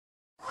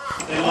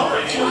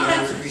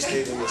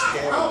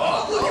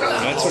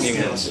That's what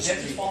he wants.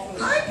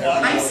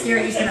 I'm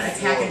scared he's gonna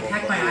attack and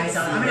peck my eyes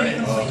out. I'm gonna be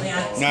completely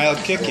honest. Now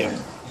he'll kick you.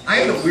 I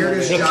have the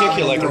weirdest He'll job kick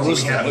you like a in the world.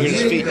 rooster. We had Look at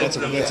his meeting feet. That's a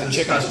chicken.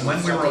 discussed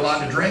when we were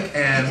allowed to drink,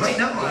 and right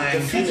now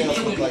I'm teaching the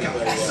peacock.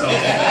 So.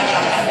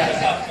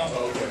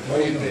 What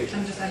do you think?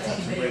 I'm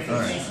taking video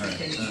for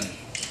Facebook.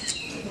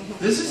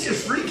 This is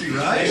just freaky,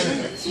 right?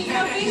 This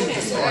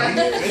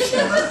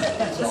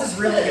is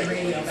really good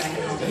radio back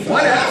at home.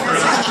 Whatever.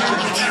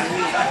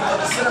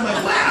 Sit on my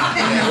lap.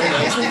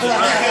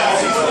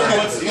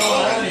 What's going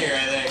on here, I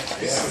think.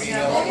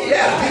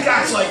 Yeah, the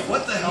peacock's like,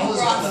 what the hell is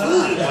going on?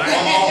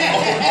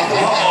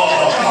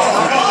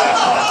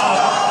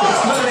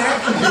 It's coming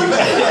after me.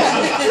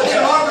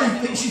 And Aubrey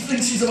thinks she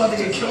thinks she's about to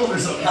get killed or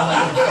something.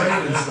 Like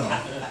afraid and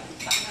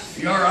stuff.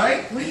 You all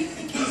right? What do you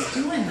think he's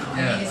doing though?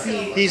 Yeah. I mean, is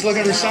he? He's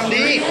looking for something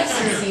to eat.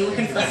 Is he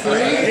looking for food?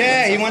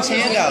 Yeah, he wants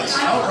handouts.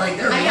 Out right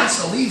there. He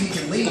wants to leave. He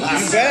can leave. You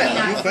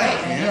bet. You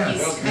bet. I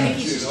think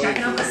he's just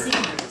checking out the scene.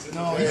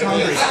 No, he's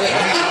hungry.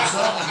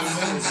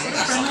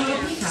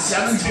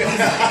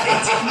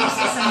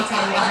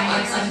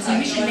 17.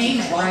 We should name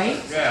it,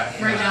 right? Yeah.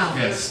 Right now.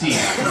 Yeah, Steve.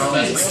 No,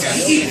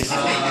 that's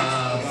my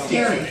cat.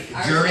 Jerry.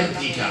 Jerry the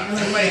peacock.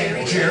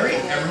 Wait, Jerry?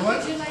 Everyone?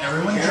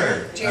 Everyone,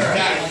 Jerry. Do you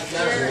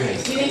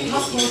think, how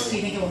close do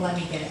you think it will let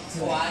me get to it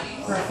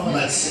for a photo?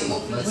 Let's see.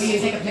 Will you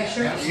take a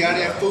picture? You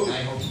gotta have food.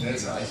 I'm not.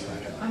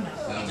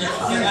 Is there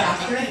a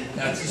doctor?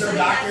 Is there a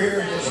doctor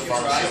here?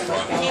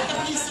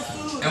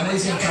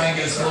 Emily's gonna try and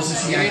get as close as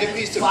she You can. need a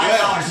piece of $5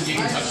 bread. if you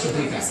can touch the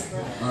peacock.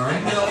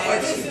 Alright?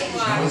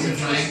 Emily's gonna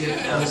try and get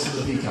close to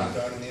the peacock.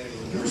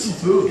 Give her some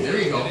food. There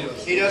you go.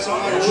 He doesn't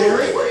want to.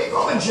 Jerry, where are you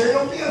going? Jerry,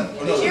 don't be a...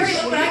 Jerry,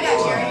 look what I got,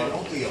 Jerry.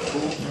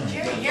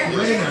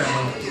 Right in there,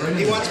 Emily. Right in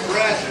He there. wants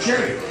bread.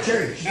 Jerry.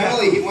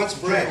 Emily, he wants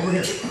bread. Over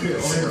here. Over here.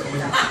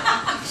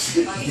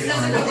 Get my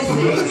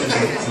food.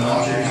 No,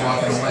 Jerry's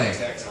walking away.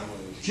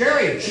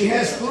 Jerry, she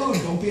has food.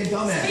 Don't be a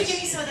dumbass. Give me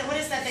some of that. What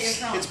is that you're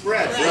throwing? It's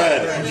bread.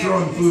 I'm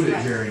throwing food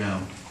at Jerry now.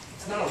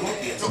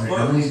 Right,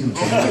 Emily's going to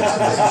try to get as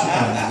close as she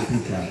can to the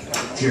peacock.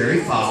 Jerry,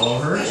 follow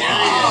her. Okay.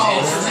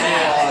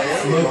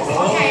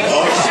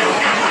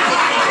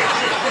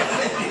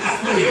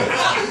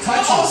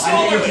 Touch him. I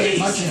bet you can't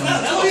touch him.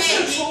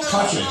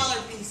 Touch him.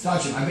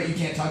 Touch him. I bet you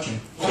can't touch him.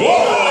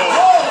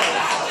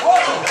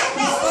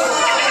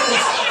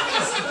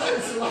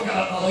 Like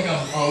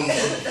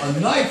a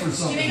knife or You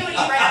something. think it would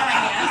eat right out of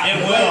my hand? It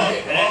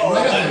will.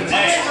 Right up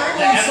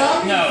there.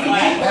 Stop. No,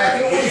 Keep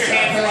backing away.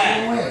 Stop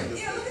backing away.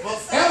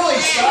 Emily,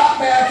 stop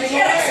backing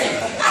away.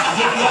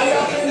 Get right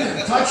up in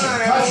there. Touch him.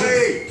 Touch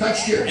him.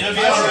 Touch Jerry. It'll be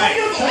alright.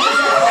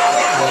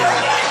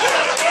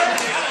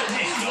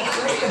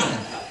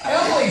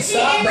 Emily,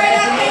 stop Right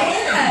out of my backing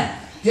away. hand.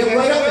 Get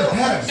right up there.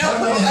 Pat him. No,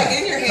 put it like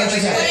in your hand, Touch like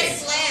his head.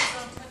 this flat.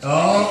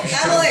 Oh, she's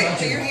trying to Emily, touch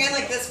put him. your hand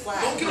like this flat.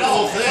 Put your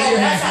hands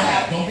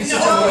flat. Don't be so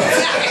away.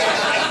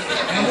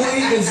 Emily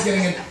is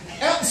getting it.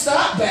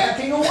 Stop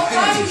backing away.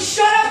 Tom,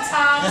 shut up,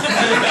 Tom.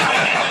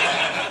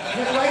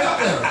 Get right up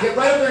there. Get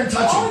right up there and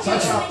touch him.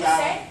 Touch him.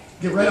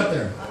 Get right up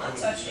there.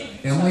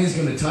 Emily is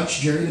going to touch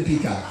Jerry the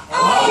peacock.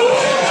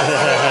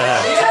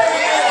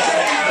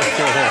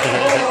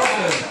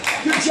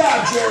 Good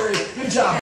job, Jerry. Good job.